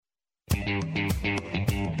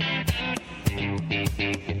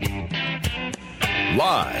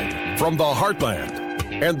Live from the heartland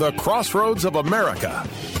and the crossroads of America,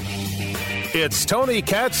 it's Tony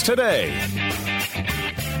Katz Today.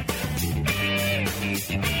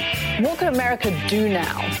 What can America do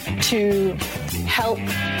now to help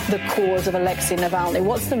the cause of Alexei Navalny?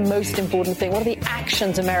 What's the most important thing? What are the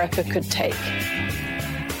actions America could take?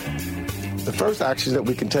 The first action that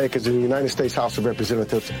we can take is in the United States House of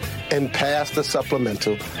Representatives and pass the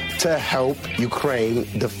supplemental to help Ukraine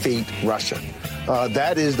defeat Russia.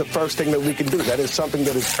 That is the first thing that we can do. That is something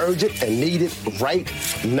that is urgent and needed right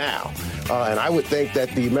now. And I would think that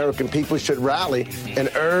the American people should rally and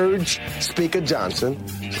urge Speaker Johnson,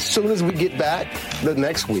 as soon as we get back the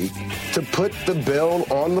next week, to put the bill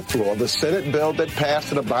on the floor, the Senate bill that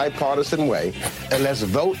passed in a bipartisan way, and let's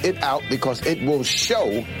vote it out, because it will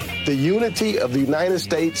show the unity of the United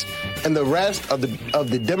States and the rest of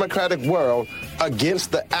the democratic world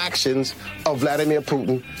against the actions of Vladimir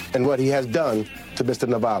Putin and what he has done to Mr.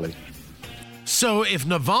 Navalny. So if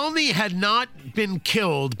Navalny had not been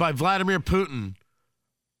killed by Vladimir Putin,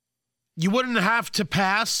 you wouldn't have to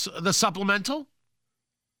pass the supplemental?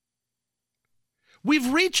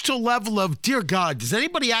 We've reached a level of, dear God, does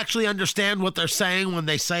anybody actually understand what they're saying when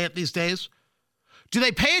they say it these days? Do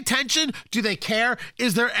they pay attention? Do they care?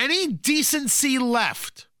 Is there any decency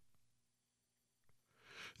left?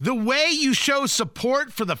 The way you show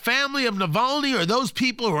support for the family of Navalny or those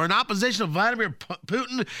people who are in opposition to Vladimir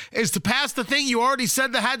Putin is to pass the thing you already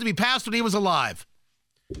said that had to be passed when he was alive.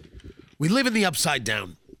 We live in the upside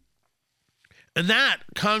down. And that,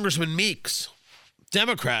 Congressman Meeks,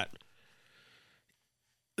 Democrat,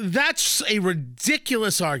 that's a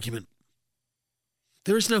ridiculous argument.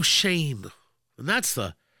 There is no shame. And that's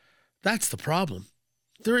the problem.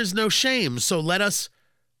 There is no shame. So let us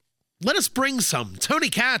bring some. Tony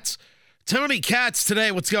Katz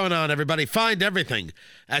Today. What's going on, everybody? Find everything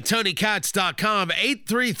at TonyKatz.com.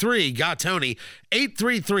 833-GOT-TONY.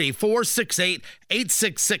 833-468-8669.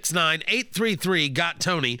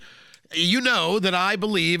 833-GOT-TONY. You know that I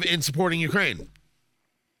believe in supporting Ukraine.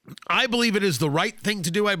 I believe it is the right thing to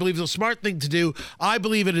do. I believe it's a smart thing to do. I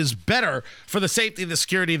believe it is better for the safety and the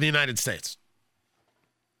security of the United States.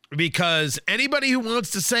 Because anybody who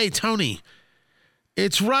wants to say, Tony,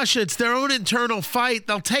 it's Russia, it's their own internal fight,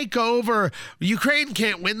 they'll take over, Ukraine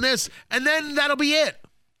can't win this, and then that'll be it.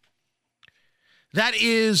 That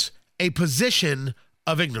is a position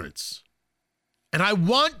of ignorance. And I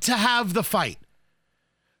want to have the fight,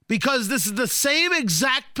 because this is the same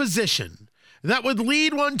exact position that would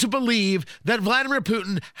lead one to believe that Vladimir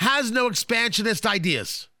Putin has no expansionist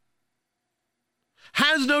ideas,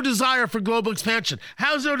 has no desire for global expansion,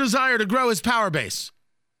 has no desire to grow his power base.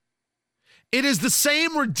 It is the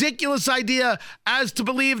same ridiculous idea as to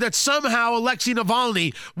believe that somehow Alexei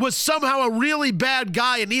Navalny was somehow a really bad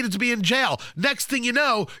guy and needed to be in jail. Next thing you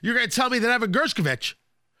know, you're going to tell me that Evan Gershkovich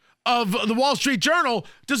of the Wall Street Journal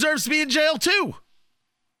deserves to be in jail too.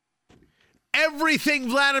 Everything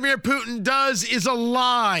Vladimir Putin does is a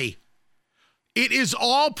lie. It is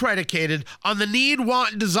all predicated on the need,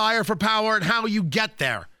 want, and desire for power and how you get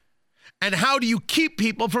there. And how do you keep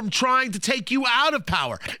people from trying to take you out of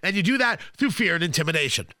power? And you do that through fear and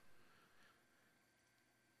intimidation.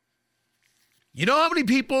 You know how many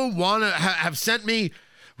people want to have sent me,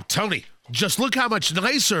 Tony, just look how much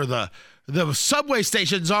nicer the subway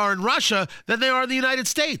stations are in Russia than they are in the United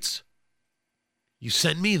States. You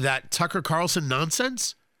send me that Tucker Carlson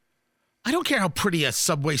nonsense? I don't care how pretty a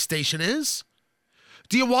subway station is.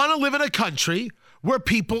 Do you want to live in a country where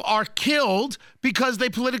people are killed because they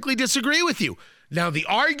politically disagree with you? Now, the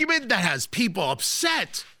argument that has people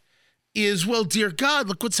upset is, well, dear God,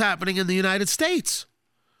 look what's happening in the United States.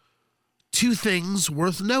 Two things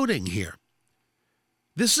worth noting here.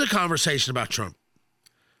 This is a conversation about Trump.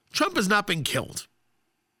 Trump has not been killed.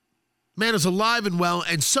 Man is alive and well,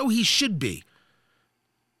 and so he should be.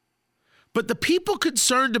 But the people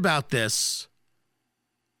concerned about this,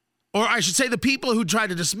 or I should say the people who try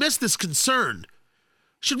to dismiss this concern,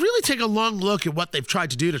 should really take a long look at what they've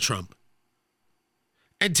tried to do to Trump.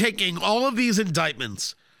 And taking all of these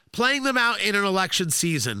indictments, playing them out in an election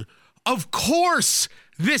season, of course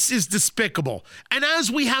this is despicable. And as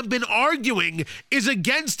we have been arguing, is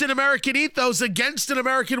against an American ethos, against an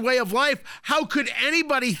American way of life. How could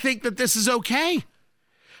anybody think that this is okay?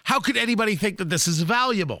 How could anybody think that this is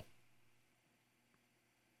valuable?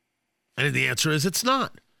 And the answer is it's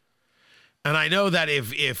not. And I know that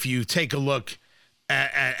if you take a look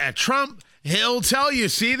at Trump, he'll tell you,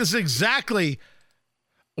 see, this is exactly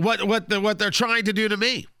what they're trying to do to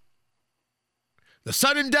me. The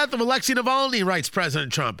sudden death of Alexei Navalny, writes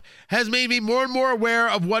President Trump, has made me more and more aware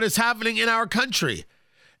of what is happening in our country.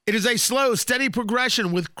 It is a slow, steady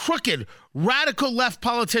progression with crooked, radical left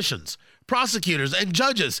politicians, prosecutors, and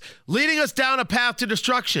judges leading us down a path to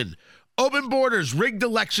destruction. Open borders, rigged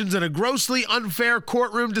elections, and a grossly unfair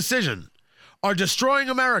courtroom decision are destroying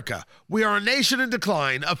America. We are a nation in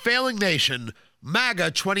decline, a failing nation.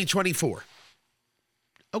 MAGA 2024.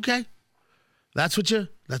 Okay, that's what you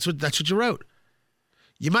wrote.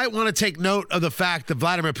 You might want to take note of the fact that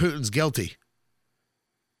Vladimir Putin's guilty.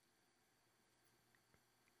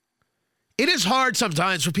 It is hard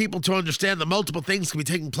sometimes for people to understand that multiple things can be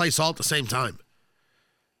taking place all at the same time.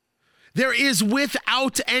 There is,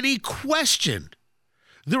 without any question,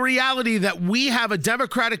 the reality that we have a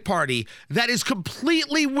Democratic Party that is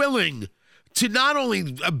completely willing to not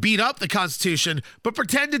only beat up the Constitution, but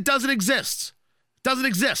pretend it doesn't exist. Doesn't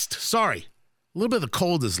exist. Sorry. A little bit of the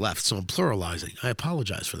cold is left, so I'm pluralizing. I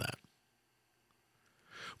apologize for that.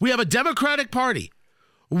 We have a Democratic Party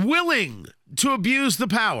willing to abuse the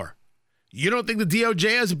power. You don't think the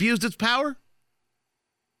DOJ has abused its power?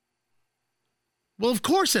 Well, of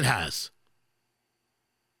course it has.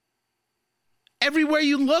 Everywhere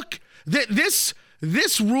you look, this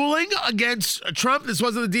ruling against Trump, this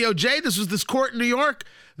wasn't the DOJ, this was this court in New York,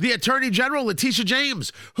 the Attorney General, Letitia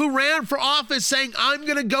James, who ran for office saying, I'm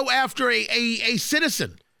going to go after a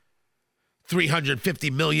citizen.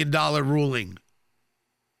 $350 million ruling.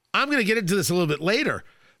 I'm going to get into this a little bit later,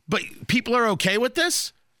 but people are okay with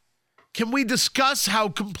this? Can we discuss how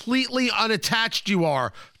completely unattached you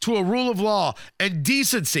are to a rule of law and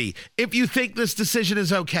decency if you think this decision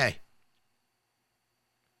is okay?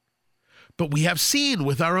 But we have seen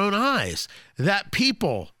with our own eyes that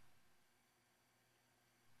people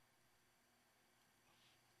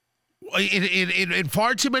in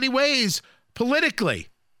far too many ways politically,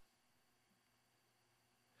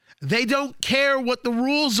 they don't care what the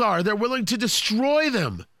rules are. They're willing to destroy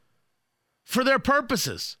them for their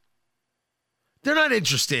purposes. They're not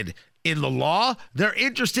interested in the law. They're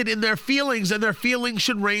interested in their feelings, and their feelings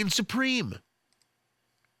should reign supreme.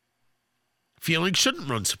 Feelings shouldn't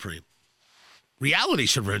run supreme. Reality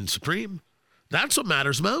should reign supreme. That's what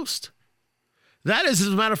matters most. That is, as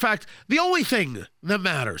a matter of fact, the only thing that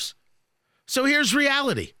matters. So here's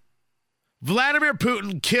reality. Vladimir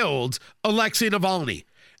Putin killed Alexei Navalny.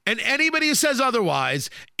 And anybody who says otherwise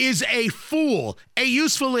is a fool, a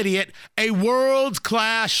useful idiot, a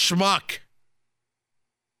world-class schmuck.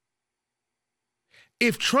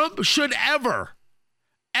 If Trump should ever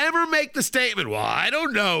make the statement, well, I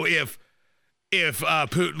don't know if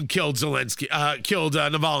Putin killed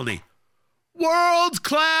Navalny.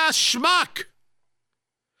 World-class schmuck.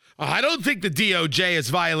 I don't think the DOJ has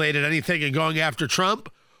violated anything in going after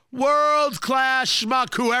Trump. World-class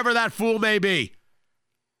schmuck, whoever that fool may be.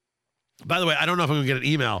 By the way, I don't know if I'm going to get an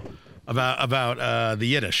email about the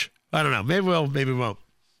Yiddish. I don't know. Maybe we'll, maybe we won't.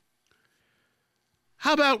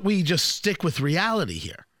 How about we just stick with reality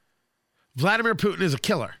here? Vladimir Putin is a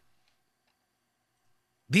killer.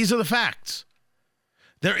 These are the facts.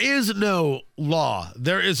 There is no law.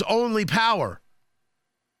 There is only power.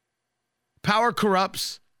 Power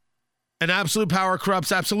corrupts, and absolute power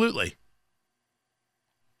corrupts absolutely.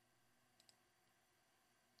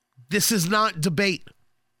 This is not debate.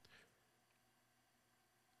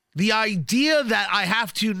 The idea that I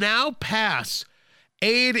have to now pass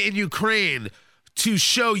aid in Ukraine to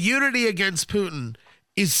show unity against Putin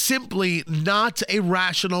is simply not a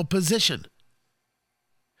rational position.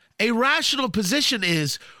 A rational position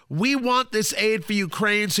is we want this aid for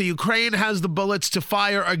Ukraine so Ukraine has the bullets to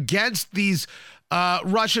fire against these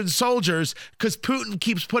Russian soldiers, because Putin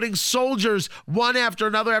keeps putting soldiers one after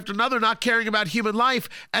another, not caring about human life,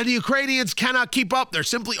 and the Ukrainians cannot keep up. There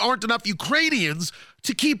simply aren't enough Ukrainians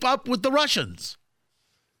to keep up with the Russians.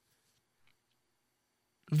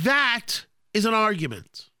 That is an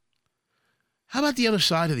argument. How about the other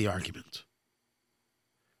side of the argument?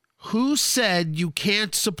 Who said you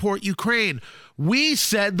can't support Ukraine? We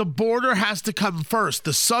said the border has to come first,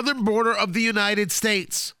 the southern border of the United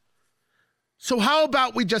States. So how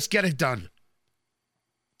about we just get it done?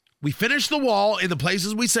 We finish the wall in the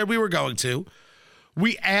places we said we were going to.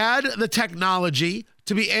 We add the technology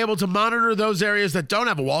to be able to monitor those areas that don't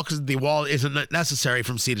have a wall, because the wall isn't necessary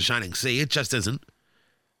from sea to shining sea. It just isn't.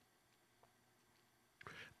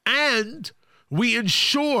 And we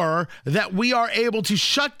ensure that we are able to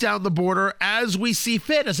shut down the border as we see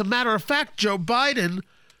fit. As a matter of fact, Joe Biden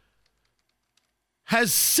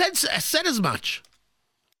has said as much.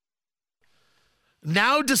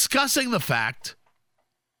 Now discussing the fact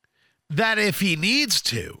that if he needs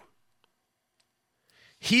to,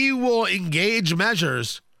 he will engage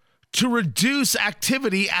measures to reduce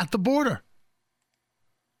activity at the border.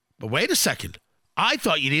 But wait a second. I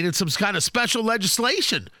thought you needed some kind of special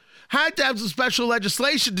legislation. Had to have some special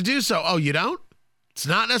legislation to do so. Oh, you don't? It's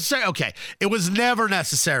not necessary? Okay. It was never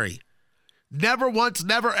necessary. Never once,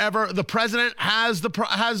 never ever. The president has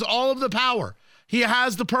all of the power. He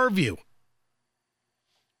has the purview.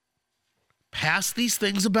 Pass these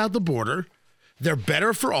things about the border. They're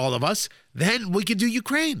better for all of us. Then we can do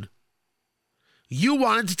Ukraine. You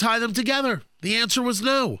wanted to tie them together. The answer was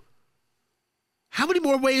no. How many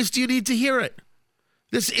more ways do you need to hear it?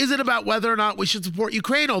 This isn't about whether or not we should support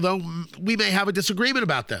Ukraine, although we may have a disagreement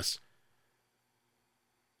about this.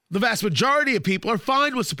 The vast majority of people are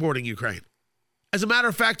fine with supporting Ukraine. As a matter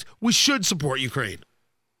of fact, we should support Ukraine.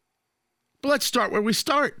 But let's start where we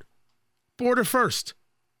start. Border first.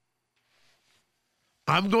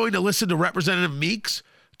 I'm going to listen to Representative Meeks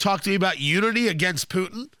talk to me about unity against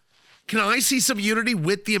Putin. Can I see some unity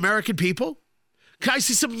with the American people? Can I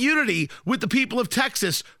see some unity with the people of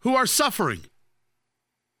Texas who are suffering?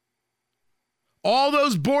 All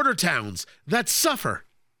those border towns that suffer.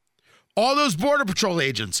 All those Border Patrol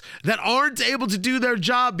agents that aren't able to do their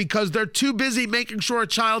job because they're too busy making sure a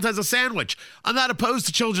child has a sandwich. I'm not opposed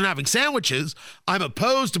to children having sandwiches. I'm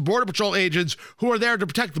opposed to Border Patrol agents who are there to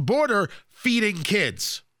protect the border feeding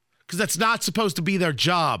kids, because that's not supposed to be their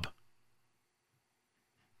job.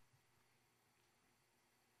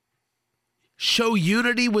 Show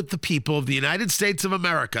unity with the people of the United States of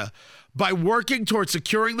America by working towards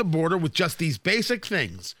securing the border with just these basic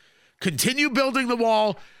things. Continue building the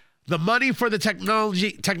wall, the money for the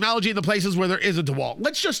technology in the places where there isn't a wall.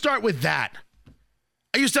 Let's just start with that.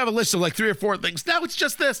 I used to have a list of like 3 or 4 things. Now it's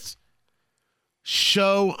just this.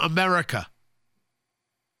 Show America.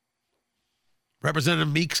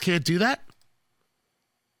 Representative Meeks can't do that?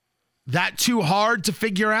 That too hard to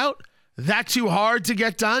figure out? That too hard to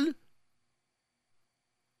get done?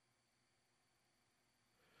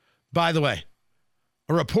 By the way,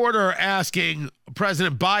 a reporter asking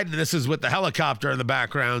President Biden, this is with the helicopter in the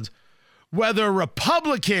background, whether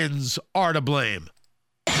Republicans are to blame.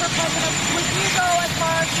 Mr. President, would you go as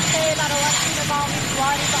far as to say that election involving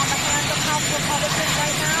blood is on the hands of House Republicans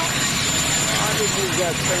right now? I just use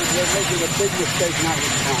that saying they're making a big mistake not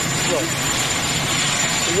responding. Look,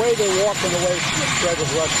 the way they're walking away from the threat of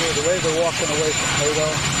Russia, the way they're walking away from NATO,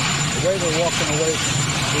 the way they're walking away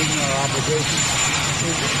from meeting our obligations,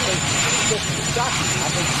 it's just shocking.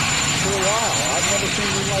 I've been for a while. I've never seen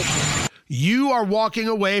anything like this. You are walking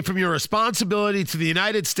away from your responsibility to the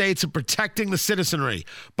United States and protecting the citizenry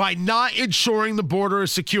by not ensuring the border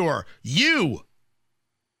is secure. You!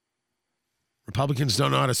 Republicans don't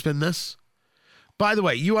know how to spin this? By the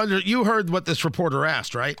way, you heard what this reporter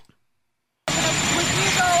asked, right? Would you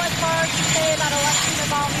go as far as to say that election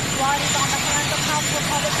involving blood is on the hands of House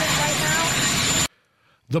Republicans right now?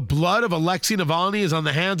 The blood of Alexei Navalny is on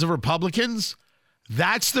the hands of Republicans?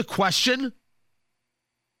 That's the question?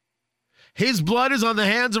 His blood is on the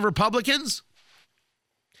hands of Republicans?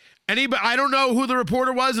 I don't know who the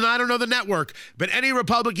reporter was, and I don't know the network, but any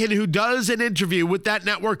Republican who does an interview with that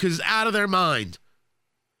network is out of their mind.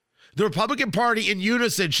 The Republican Party in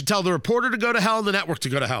unison should tell the reporter to go to hell and the network to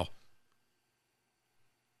go to hell.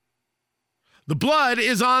 The blood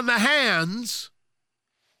is on the hands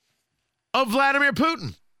of Vladimir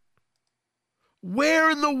Putin. Where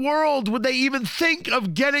in the world would they even think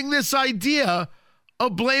of getting this idea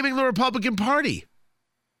of blaming the Republican Party?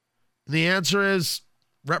 And the answer is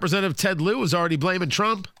Representative Ted Lieu is already blaming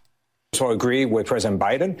Trump. So I agree with President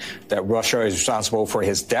Biden that Russia is responsible for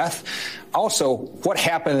his death. Also, what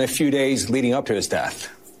happened in the few days leading up to his death?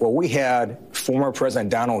 Well, we had former President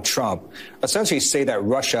Donald Trump essentially say that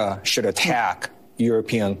Russia should attack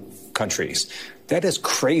European countries. That is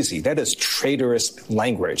crazy. That is traitorous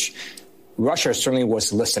language. Russia certainly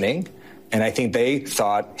was listening, and I think they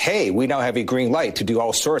thought, hey, we now have a green light to do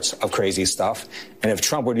all sorts of crazy stuff. And if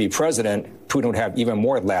Trump would be president, Putin would have even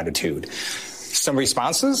more latitude. Some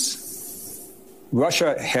responses?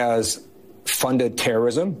 Russia has funded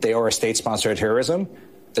terrorism. They are a state sponsor of terrorism.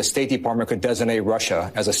 The State Department could designate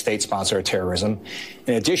Russia as a state sponsor of terrorism.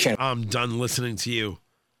 In addition, I'm done listening to you.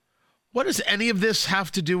 What does any of this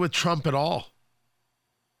have to do with Trump at all?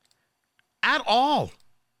 At all.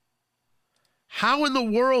 How in the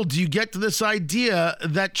world do you get to this idea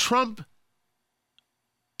that Trump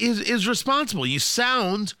is responsible? You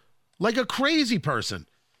sound like a crazy person.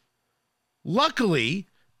 Luckily,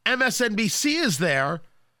 MSNBC is there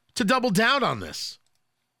to double down on this.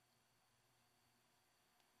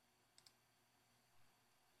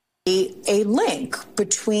 A link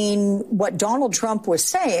between what Donald Trump was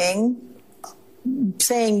saying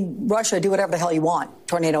saying, Russia, do whatever the hell you want,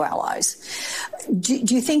 tornado allies. Do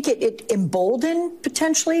you think it emboldened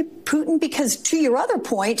potentially Putin? Because to your other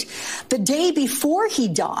point, the day before he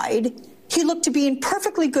died, he looked to be in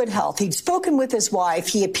perfectly good health. He'd spoken with his wife.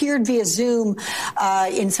 He appeared via Zoom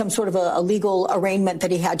in some sort of a legal arraignment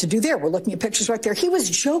that he had to do there. We're looking at pictures right there. He was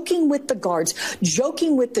joking with the guards,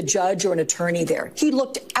 joking with the judge or an attorney there. He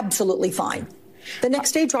looked absolutely fine. The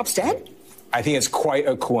next day, drops dead? I think it's quite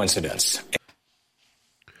a coincidence.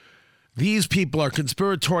 These people are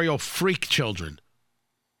conspiratorial freak children.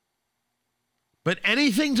 But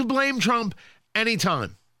anything to blame Trump,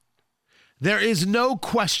 anytime. There is no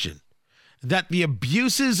question that the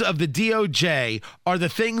abuses of the DOJ are the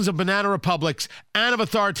things of banana republics and of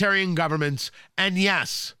authoritarian governments. And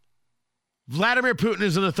yes, Vladimir Putin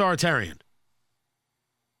is an authoritarian.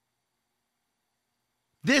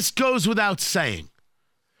 This goes without saying.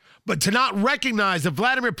 But to not recognize that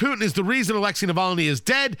Vladimir Putin is the reason Alexei Navalny is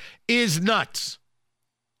dead is nuts.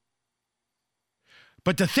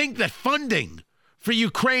 But to think that funding for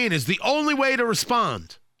Ukraine is the only way to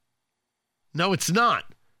respond, no, it's not.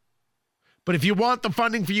 But if you want the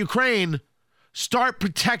funding for Ukraine, start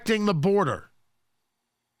protecting the border.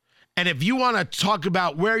 And if you want to talk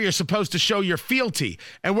about where you're supposed to show your fealty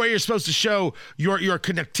and where you're supposed to show your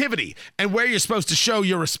connectivity and where you're supposed to show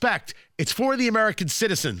your respect, it's for the American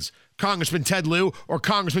citizens, Congressman Ted Lieu or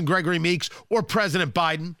Congressman Gregory Meeks or President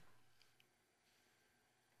Biden.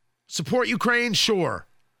 Support Ukraine, sure,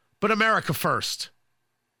 but America first.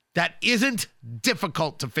 That isn't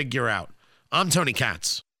difficult to figure out. I'm Tony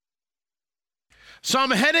Katz. So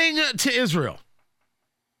I'm heading to Israel.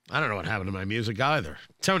 I don't know what happened to my music either.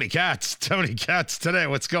 Tony Katz today.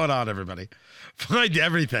 What's going on, everybody? Find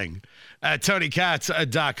everything at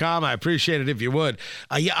TonyKatz.com. I appreciate it if you would.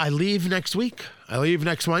 I leave next week. I leave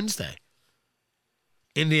next Wednesday.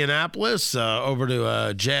 Indianapolis, over to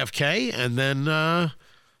JFK, and then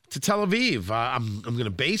to Tel Aviv. I'm going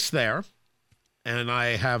to base there, and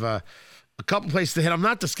I have a couple places to hit. I'm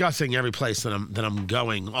not discussing every place that I'm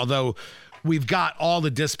going, although we've got all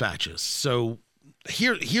the dispatches. So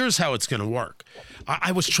here's how it's going to work.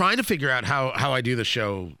 I was trying to figure out how I do the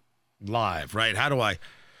show live, right? How do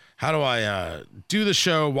I do the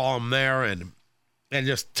show while I'm there? And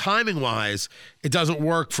just timing wise, it doesn't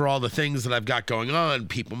work for all the things that I've got going on.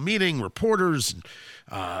 People meeting, reporters,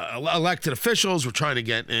 elected officials. We're trying to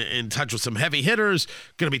get in touch with some heavy hitters.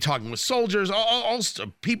 Going to be talking with soldiers, all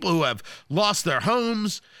people who have lost their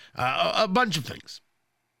homes, a bunch of things.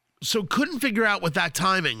 So couldn't figure out with that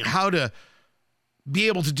timing how to be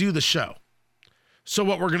able to do the show. So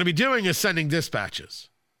what we're going to be doing is sending dispatches.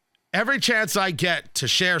 Every chance I get to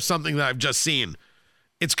share something that I've just seen,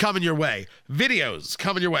 it's coming your way. Videos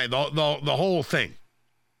coming your way. The whole thing.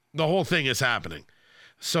 The whole thing is happening.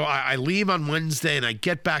 So I leave on Wednesday and I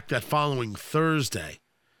get back that following Thursday.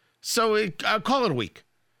 So I'll call it a week.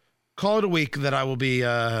 Call it a week that I will be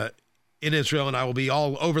in Israel, and I will be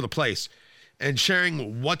all over the place and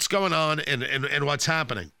sharing what's going on and what's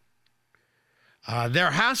happening.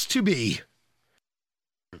 There has to be,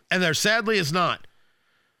 and there sadly is not,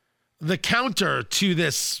 the counter to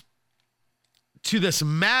this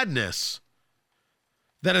madness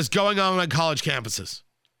that is going on college campuses.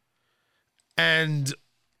 And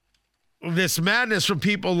this madness from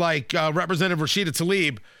people like Representative Rashida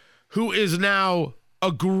Tlaib, who is now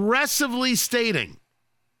aggressively stating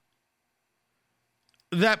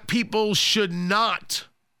that people should not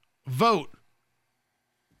vote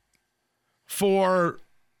for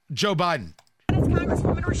Joe Biden. It's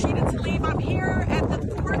Congresswoman Rashida Tlaib. I'm here at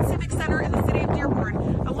the Ford Civic Center in the city of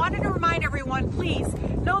Dearborn. I wanted to remind everyone, please,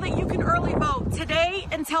 know that you can early vote today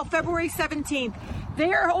until February 17th.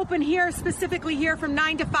 They are open here, specifically here from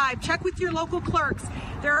 9 to 5. Check with your local clerks.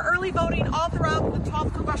 There are early voting all throughout the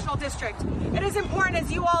 12th Congressional District. It is important,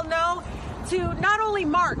 as you all know, to not only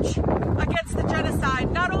march against the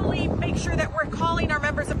genocide, not only make sure that we're calling our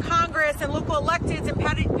members of Congress and local electeds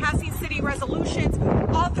and passing city resolutions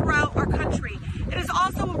all throughout our country. It is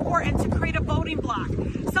also important to create a voting block,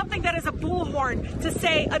 something that is a bullhorn to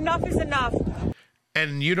say enough is enough.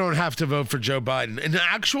 And you don't have to vote for Joe Biden. An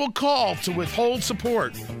actual call to withhold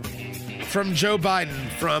support from Joe Biden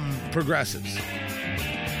from progressives.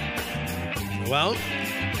 Well,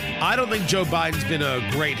 I don't think Joe Biden's been a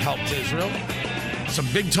great help to Israel. Some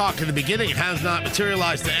big talk in the beginning has not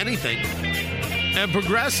materialized to anything. And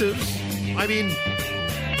progressives, I mean,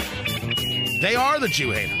 they are the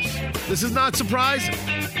Jew haters. This is not surprising.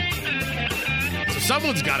 So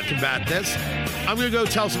someone's got to combat this. I'm going to go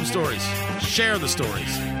tell some stories. Share the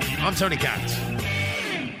stories. I'm Tony Katz.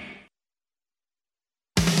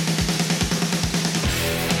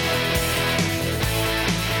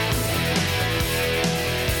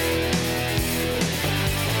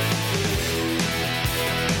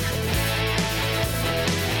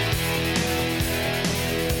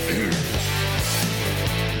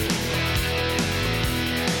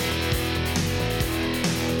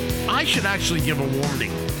 actually give a warning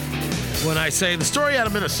when I say the story out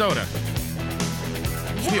of Minnesota.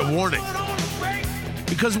 It should be a warning.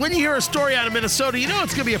 Because when you hear a story out of Minnesota, you know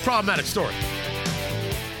it's going to be a problematic story.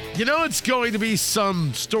 You know it's going to be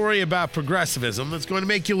some story about progressivism that's going to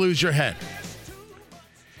make you lose your head.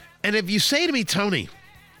 And if you say to me, Tony,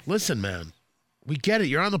 listen, man, we get it.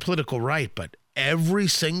 You're on the political right, but every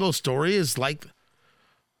single story is like,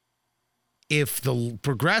 if the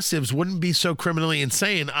progressives wouldn't be so criminally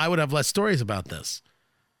insane, I would have less stories about this.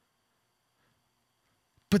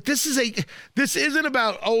 But this isn't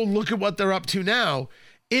about, oh, look at what they're up to now.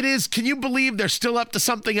 It is, can you believe they're still up to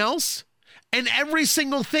something else? And every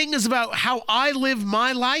single thing is about how I live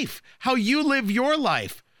my life, how you live your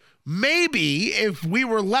life. Maybe if we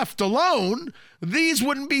were left alone, these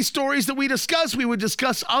wouldn't be stories that we discuss. We would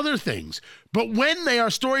discuss other things. But when they are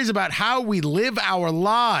stories about how we live our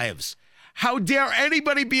lives, how dare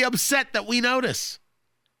anybody be upset that we notice?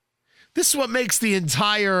 This is what makes the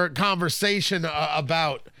entire conversation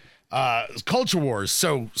about culture wars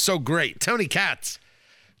so great. Tony Katz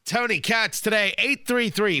today,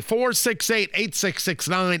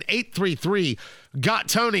 833-468-8669,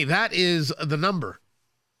 833-GOT-TONY. That is the number.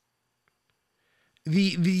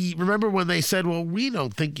 Remember when they said, well, we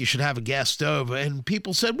don't think you should have a gas stove, and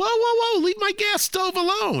people said, whoa, leave my gas stove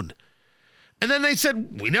alone. And then they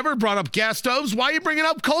said, we never brought up gas stoves. Why are you bringing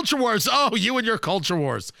up culture wars? Oh, you and your culture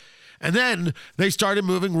wars. And then they started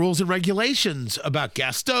moving rules and regulations about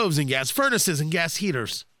gas stoves and gas furnaces and gas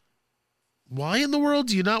heaters. Why in the world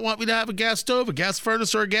do you not want me to have a gas stove, a gas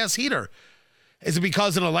furnace, or a gas heater? Is it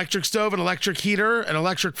because an electric stove, an electric heater, an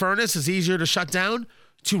electric furnace is easier to shut down,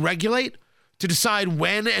 to regulate, to decide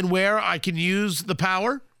when and where I can use the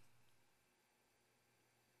power?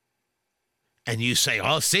 And you say,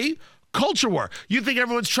 oh, see, culture war. You think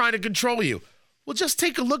everyone's trying to control you. Well, just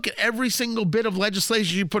take a look at every single bit of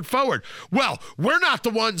legislation you put forward. Well, we're not the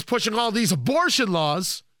ones pushing all these abortion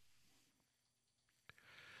laws.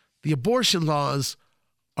 The abortion laws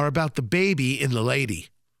are about the baby in the lady.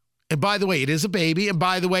 And by the way, it is a baby. And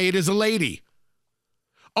by the way, it is a lady.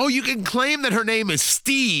 Oh, you can claim that her name is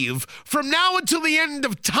Steve. From now until the end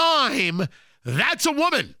of time, that's a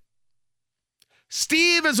woman.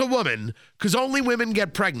 Steve is a woman because only women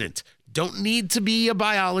get pregnant. Don't need to be a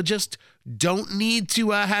biologist. Don't need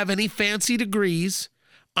to have any fancy degrees.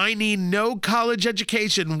 I need no college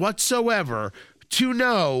education whatsoever to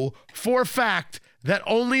know for a fact that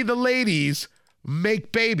only the ladies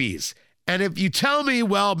make babies. And if you tell me,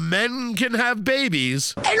 well, men can have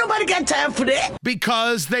babies, ain't nobody got time for that.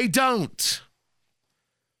 Because they don't.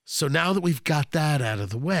 So now that we've got that out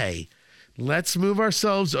of the way, let's move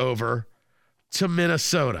ourselves over to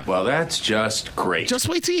Minnesota. Well, that's just great. Just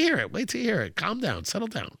wait till you hear it. Wait till you hear it. Calm down. Settle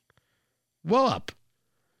down. Well up.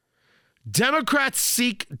 Democrats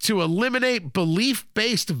seek to eliminate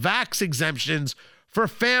belief-based vax exemptions for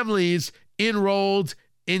families enrolled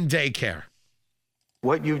in daycare.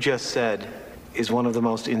 What you just said is one of the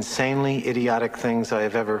most insanely idiotic things I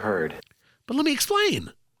have ever heard. But let me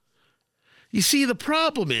explain. You see, the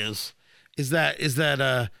problem is that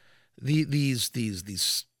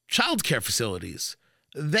these child care facilities,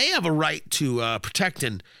 they have a right to protect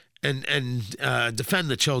and defend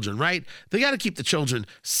the children, right? They got to keep the children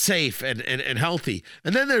safe and healthy.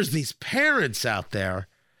 And then there's these parents out there,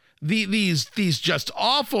 these just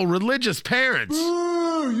awful religious parents.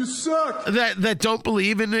 Oh, you suck. That don't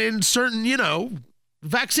believe in certain,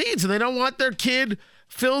 vaccines, and they don't want their kid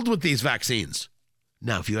filled with these vaccines.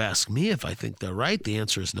 Now, if you ask me if I think they're right, the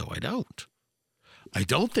answer is no, I don't. I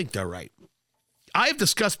don't think they're right. I've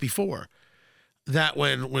discussed before that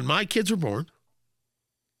when my kids were born,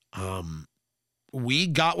 we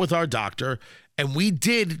got with our doctor and we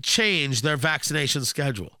did change their vaccination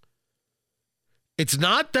schedule. It's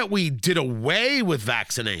not that we did away with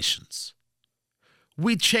vaccinations.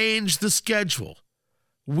 We changed the schedule.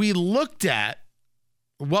 We looked at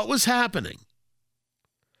what was happening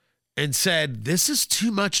and said, this is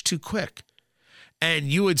too much too quick. And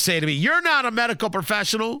you would say to me, you're not a medical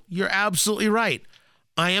professional. You're absolutely right.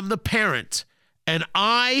 I am the parent and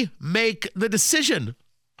I make the decision.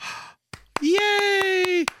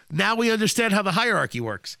 Yay! Now we understand how the hierarchy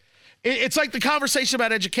works. It's like the conversation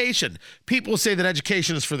about education. People say that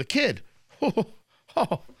education is for the kid.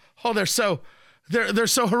 They're so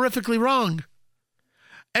horrifically wrong.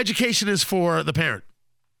 Education is for the parent.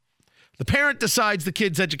 The parent decides the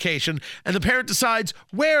kid's education, and the parent decides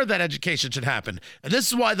where that education should happen. And this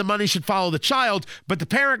is why the money should follow the child, but the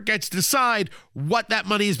parent gets to decide what that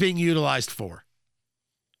money is being utilized for.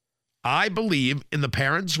 I believe in the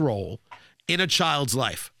parent's role in a child's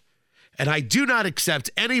life. And I do not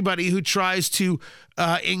accept anybody who tries to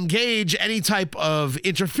engage any type of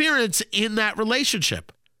interference in that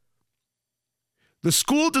relationship. The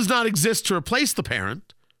school does not exist to replace the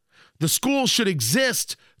parent. The school should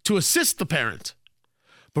exist to assist the parent.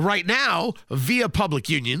 But right now, via public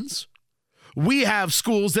unions, we have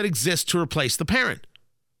schools that exist to replace the parent.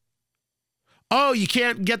 Oh, you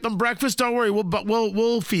can't get them breakfast? Don't worry,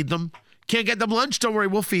 we'll feed them. Can't get them lunch? Don't worry,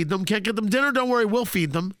 we'll feed them. Can't get them dinner? Don't worry, we'll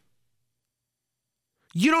feed them.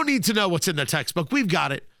 You don't need to know what's in the textbook. We've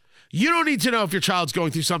got it. You don't need to know if your child's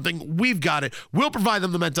going through something. We've got it. We'll provide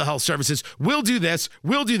them the mental health services. We'll do this.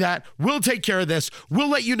 We'll do that. We'll take care of this. We'll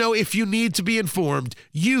let you know if you need to be informed.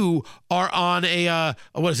 You are on a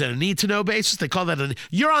need-to-know basis? They call that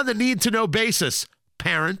you're on the need-to-know basis,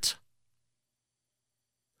 parent.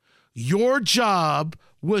 Your job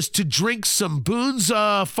was to drink some Boone's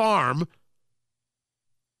Farm,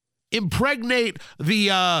 impregnate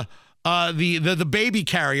the baby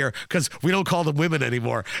carrier, because we don't call them women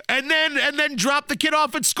anymore, and then drop the kid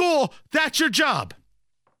off at school. That's your job.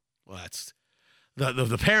 Well, that's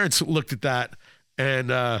the parents looked at that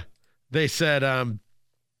and they said,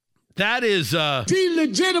 that is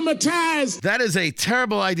delegitimized. That is a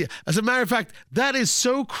terrible idea. As a matter of fact, that is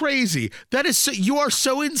so crazy. You are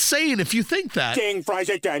so insane if you think that. Ding, fries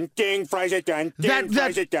it done. Ding, fries it done. Ding,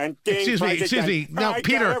 fries it done. Excuse me. Now,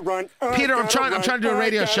 Peter, I'm trying to do a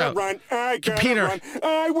radio show. Peter,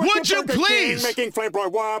 would you please? Making flamboy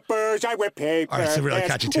whoppers, I wear paper. All right, it's a really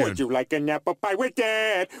catchy tune. Would you like an apple pie with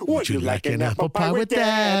that? Would you like an apple pie with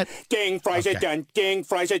that? Ding, fries it done. Ding,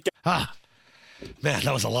 fries it done. Ah, man,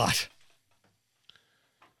 that was a lot.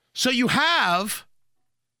 So you have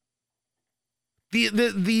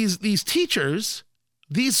these teachers,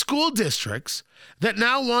 these school districts that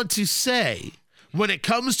now want to say, when it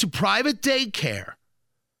comes to private daycare,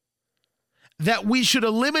 that we should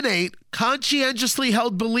eliminate conscientiously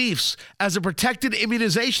held beliefs as a protected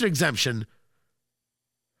immunization exemption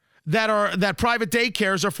that private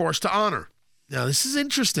daycares are forced to honor. Now, this is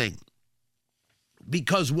interesting,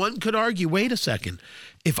 because one could argue, wait a second,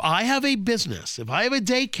 if I have a business, if I have a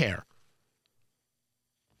daycare,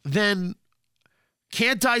 then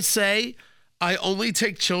can't I say I only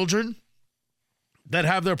take children that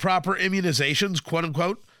have their proper immunizations, quote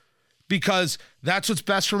unquote, because that's what's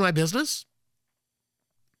best for my business?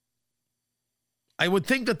 I would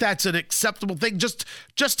think that that's an acceptable thing. Just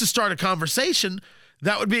to start a conversation,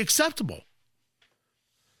 that would be acceptable.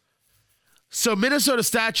 So Minnesota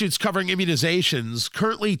statutes covering immunizations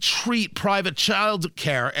currently treat private child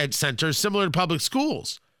care ed centers similar to public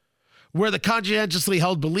schools, where the conscientiously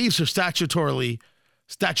held beliefs are statutorily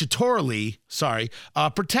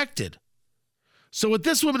protected. So what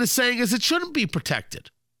this woman is saying is it shouldn't be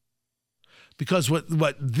protected, because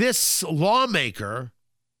what this lawmaker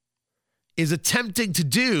is attempting to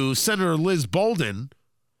do, Senator Liz Bolden,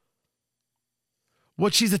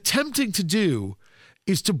 what she's attempting to do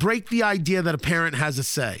is to break the idea that a parent has a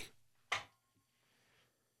say.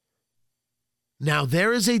 Now,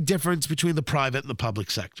 there is a difference between the private and the public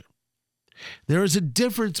sector. There is a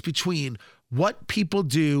difference between what people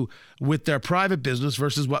do with their private business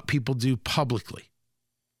versus what people do publicly.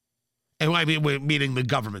 And I mean, meaning the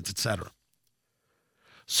government, etc.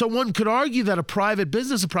 So one could argue that a private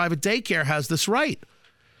business, a private daycare, has this right.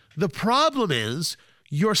 The problem is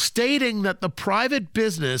you're stating that the private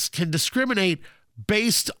business can discriminate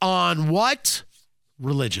based on what?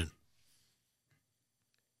 Religion.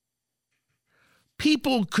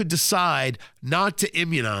 People could decide not to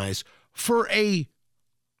immunize for a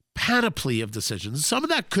panoply of decisions. Some of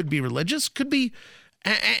that could be religious, it could be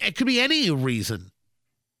any reason.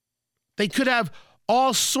 They could have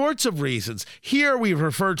all sorts of reasons. Here we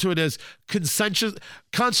refer to it as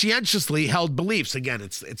conscientiously held beliefs. Again,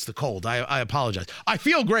 it's the cold. I apologize. I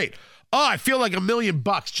feel great. Oh, I feel like $1 million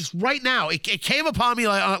just right now. It came upon me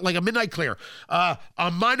like a midnight clear.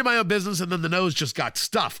 I'm minding my own business, and then the nose just got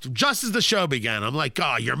stuffed just as the show began. I'm like,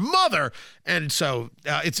 oh, your mother. And so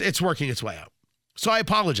it's working its way out. So I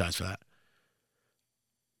apologize for that.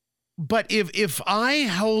 But if I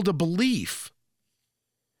hold a belief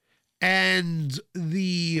and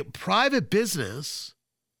the private business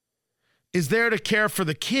is there to care for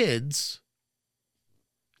the kids,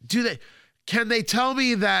 can they tell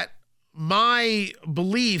me that my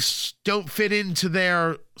beliefs don't fit into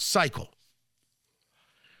their cycle?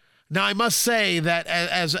 Now, I must say that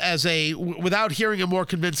without hearing a more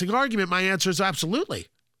convincing argument, my answer is absolutely.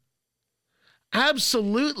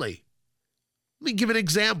 Absolutely. Let me give an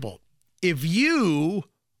example. If you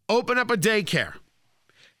open up a daycare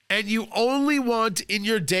and you only want in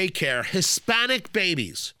your daycare Hispanic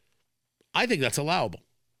babies, I think that's allowable.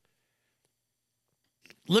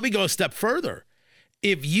 Let me go a step further.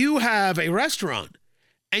 If you have a restaurant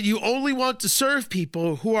and you only want to serve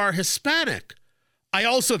people who are Hispanic, I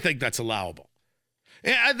also think that's allowable.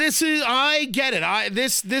 I get it.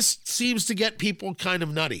 This seems to get people kind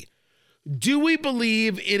of nutty. Do we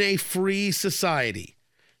believe in a free society?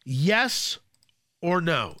 Yes or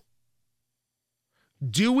no?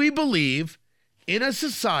 Do we believe in a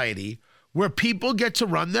society where people get to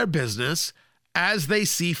run their business as they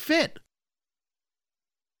see fit?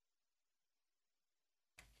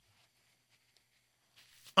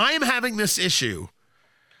 I am having this issue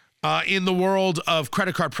in the world of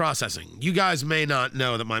credit card processing. You guys may not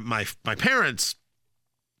know that my parents,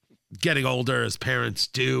 getting older as parents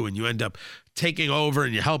do, and you end up taking over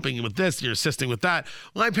and you're helping with this and you're assisting with that.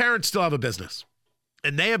 My parents still have a business,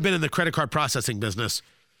 and they have been in the credit card processing business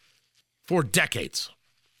for decades.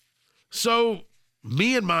 So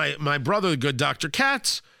me and my brother, the good Dr.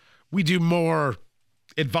 Katz, we do more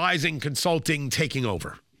advising, consulting, taking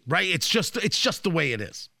over, right? It's just the way it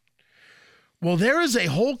is. Well, there is a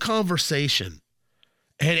whole conversation,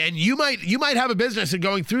 and you might have a business and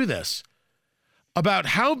going through this, about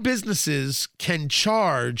how businesses can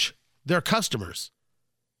charge their customers.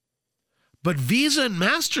 But Visa and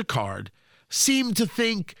MasterCard seem to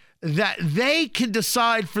think that they can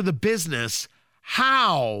decide for the business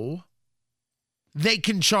how they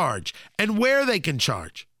can charge and where they can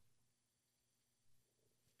charge.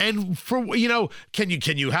 And for,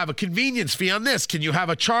 can you have a convenience fee on this? Can you have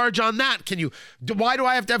a charge on that? Why do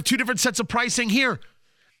I have to have two different sets of pricing here?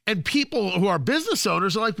 And people who are business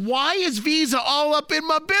owners are like, why is Visa all up in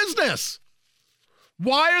my business?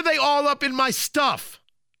 Why are they all up in my stuff?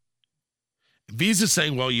 Visa's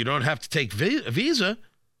saying, well, you don't have to take Visa.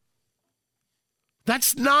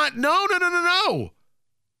 That's not, no.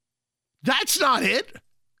 That's not it.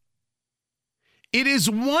 It is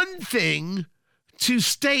one thing to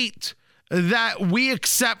state that we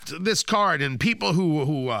accept this card, and people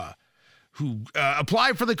who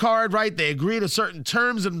apply for the card, right, they agree to certain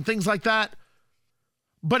terms and things like that.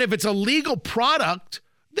 But if it's a legal product,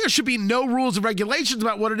 there should be no rules and regulations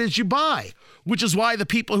about what it is you buy, which is why the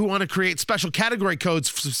people who want to create special category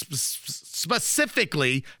codes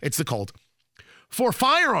specifically, it's the code, for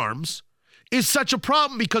firearms is such a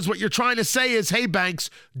problem, because what you're trying to say is, hey, banks,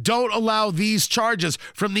 don't allow these charges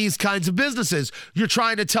from these kinds of businesses. You're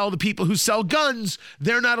trying to tell the people who sell guns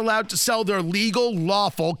they're not allowed to sell their legal,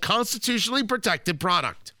 lawful, constitutionally protected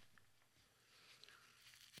product.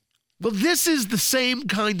 Well, this is the same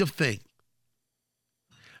kind of thing.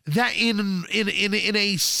 That in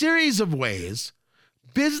a series of ways,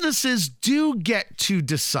 businesses do get to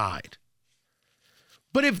decide.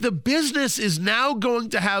 But if the business is now going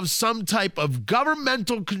to have some type of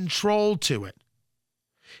governmental control to it,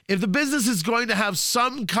 if the business is going to have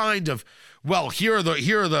some kind of, well, here are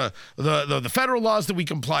the federal laws that we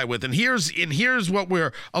comply with, and here's what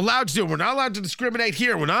we're allowed to do. We're not allowed to discriminate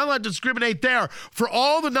here. We're not allowed to discriminate there, for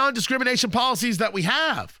all the non-discrimination policies that we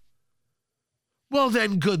have. Well,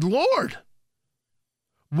 then, good Lord.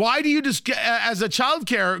 Why do you just, as a child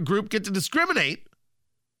care group, get to discriminate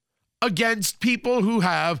against people who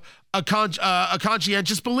have a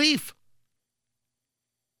conscientious belief?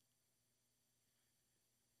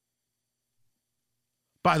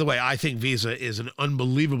 By the way, I think Visa is an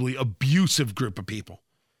unbelievably abusive group of people.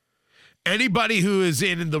 Anybody who is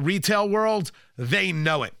in the retail world, they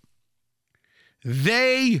know it.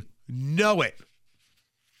 They know it.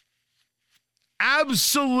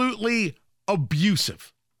 Absolutely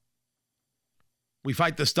abusive. We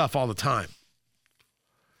fight this stuff all the time.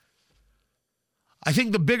 I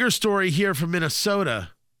think the bigger story here from Minnesota,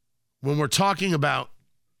 when we're talking about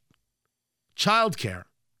childcare,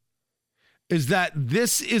 is that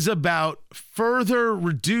this is about further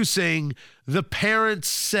reducing the parents'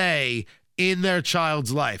 say in their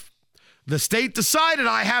child's life. The state decided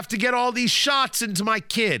I have to get all these shots into my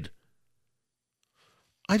kid.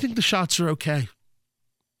 I think the shots are okay.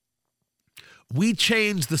 We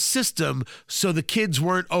changed the system so the kids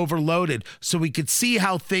weren't overloaded, so we could see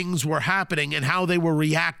how things were happening and how they were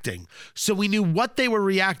reacting. So we knew what they were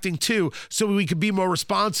reacting to, so we could be more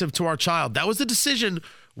responsive to our child. That was the decision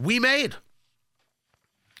we made.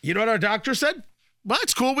 You know what our doctor said? Well,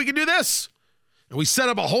 that's cool. We can do this. And we set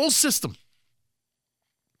up a whole system.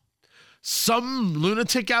 Some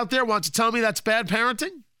lunatic out there wants to tell me that's bad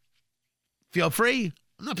parenting? Feel free.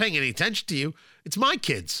 I'm not paying any attention to you. It's my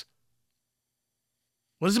kids.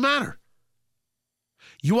 What does it matter?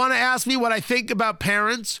 You want to ask me what I think about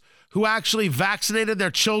parents who actually vaccinated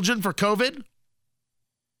their children for COVID?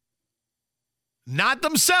 not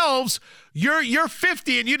themselves. You're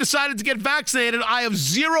 50 and you decided to get vaccinated. I have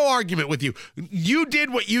zero argument with you. You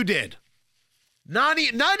did what you did. Not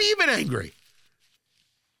even angry.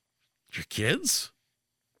 Your kids?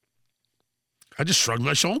 I just shrugged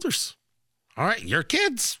my shoulders. All right, your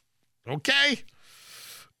kids. Okay.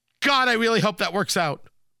 God, I really hope that works out.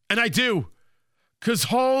 And I do. Because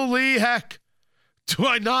holy heck, do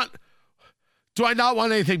I not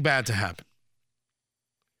want anything bad to happen.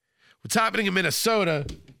 What's happening in Minnesota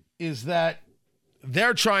is that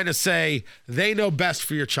they're trying to say they know best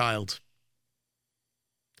for your child.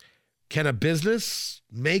 Can a business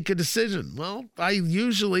make a decision? Well, I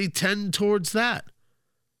usually tend towards that.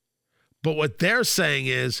 But what they're saying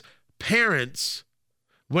is parents,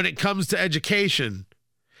 when it comes to education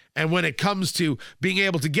and when it comes to being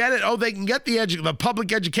able to get it, they can get the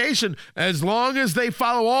public education as long as they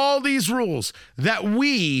follow all these rules that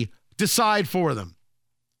we decide for them.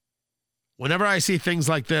 Whenever I see things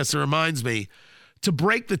like this, it reminds me to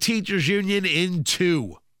break the teachers' union in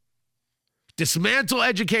two. Dismantle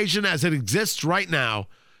education as it exists right now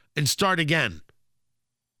and start again.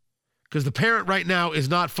 Because the parent right now is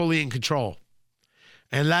not fully in control.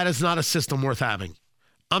 And that is not a system worth having.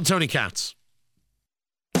 I'm Tony Katz.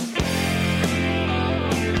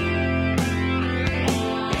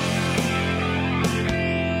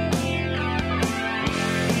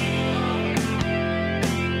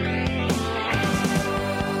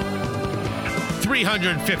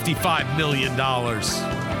 $355 million.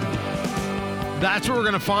 That's where we're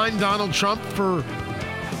going to find Donald Trump for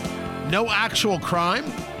no actual crime?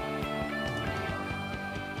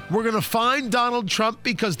 We're going to find Donald Trump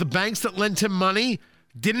because the banks that lent him money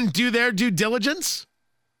didn't do their due diligence?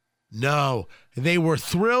 No, they were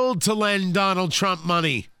thrilled to lend Donald Trump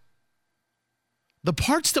money. The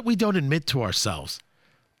parts that we don't admit to ourselves,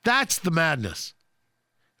 that's the madness.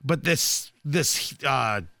 But this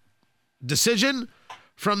decision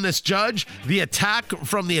from this judge, the attack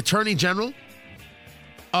from the Attorney General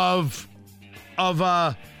of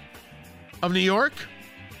New York,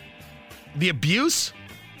 the abuse,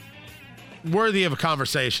 worthy of a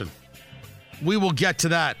conversation. We will get to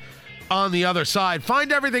that on the other side.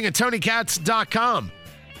 Find everything at TonyKatz.com.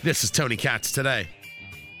 This is Tony Katz Today.